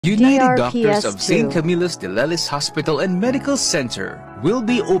United Doctors of DRPS St. Camillus de Lellis Hospital and Medical Center will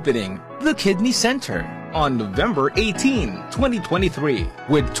be opening the Kidney Center on November 18, 2023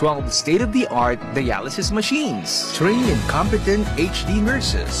 with 12 state-of-the-art dialysis machines, trained and competent HD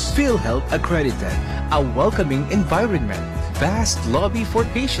nurses, PhilHealth accredited, a welcoming environment, vast lobby for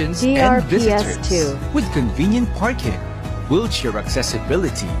patients and visitors, with convenient parking, wheelchair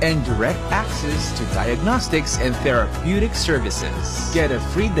accessibility, and direct access to diagnostics and therapeutic services. Get a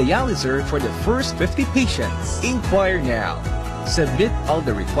free dialyzer for the first 50 patients. Inquire now. Submit all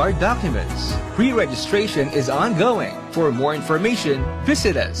the required documents. Pre-registration is ongoing. For more information,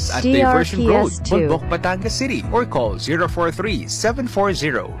 visit us at Diversion Road, Bonbok, Batangas City, or call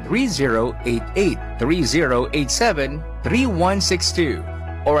 043-740-3088, 3087-3162,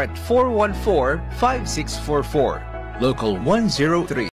 or at 414-5644. Local 103.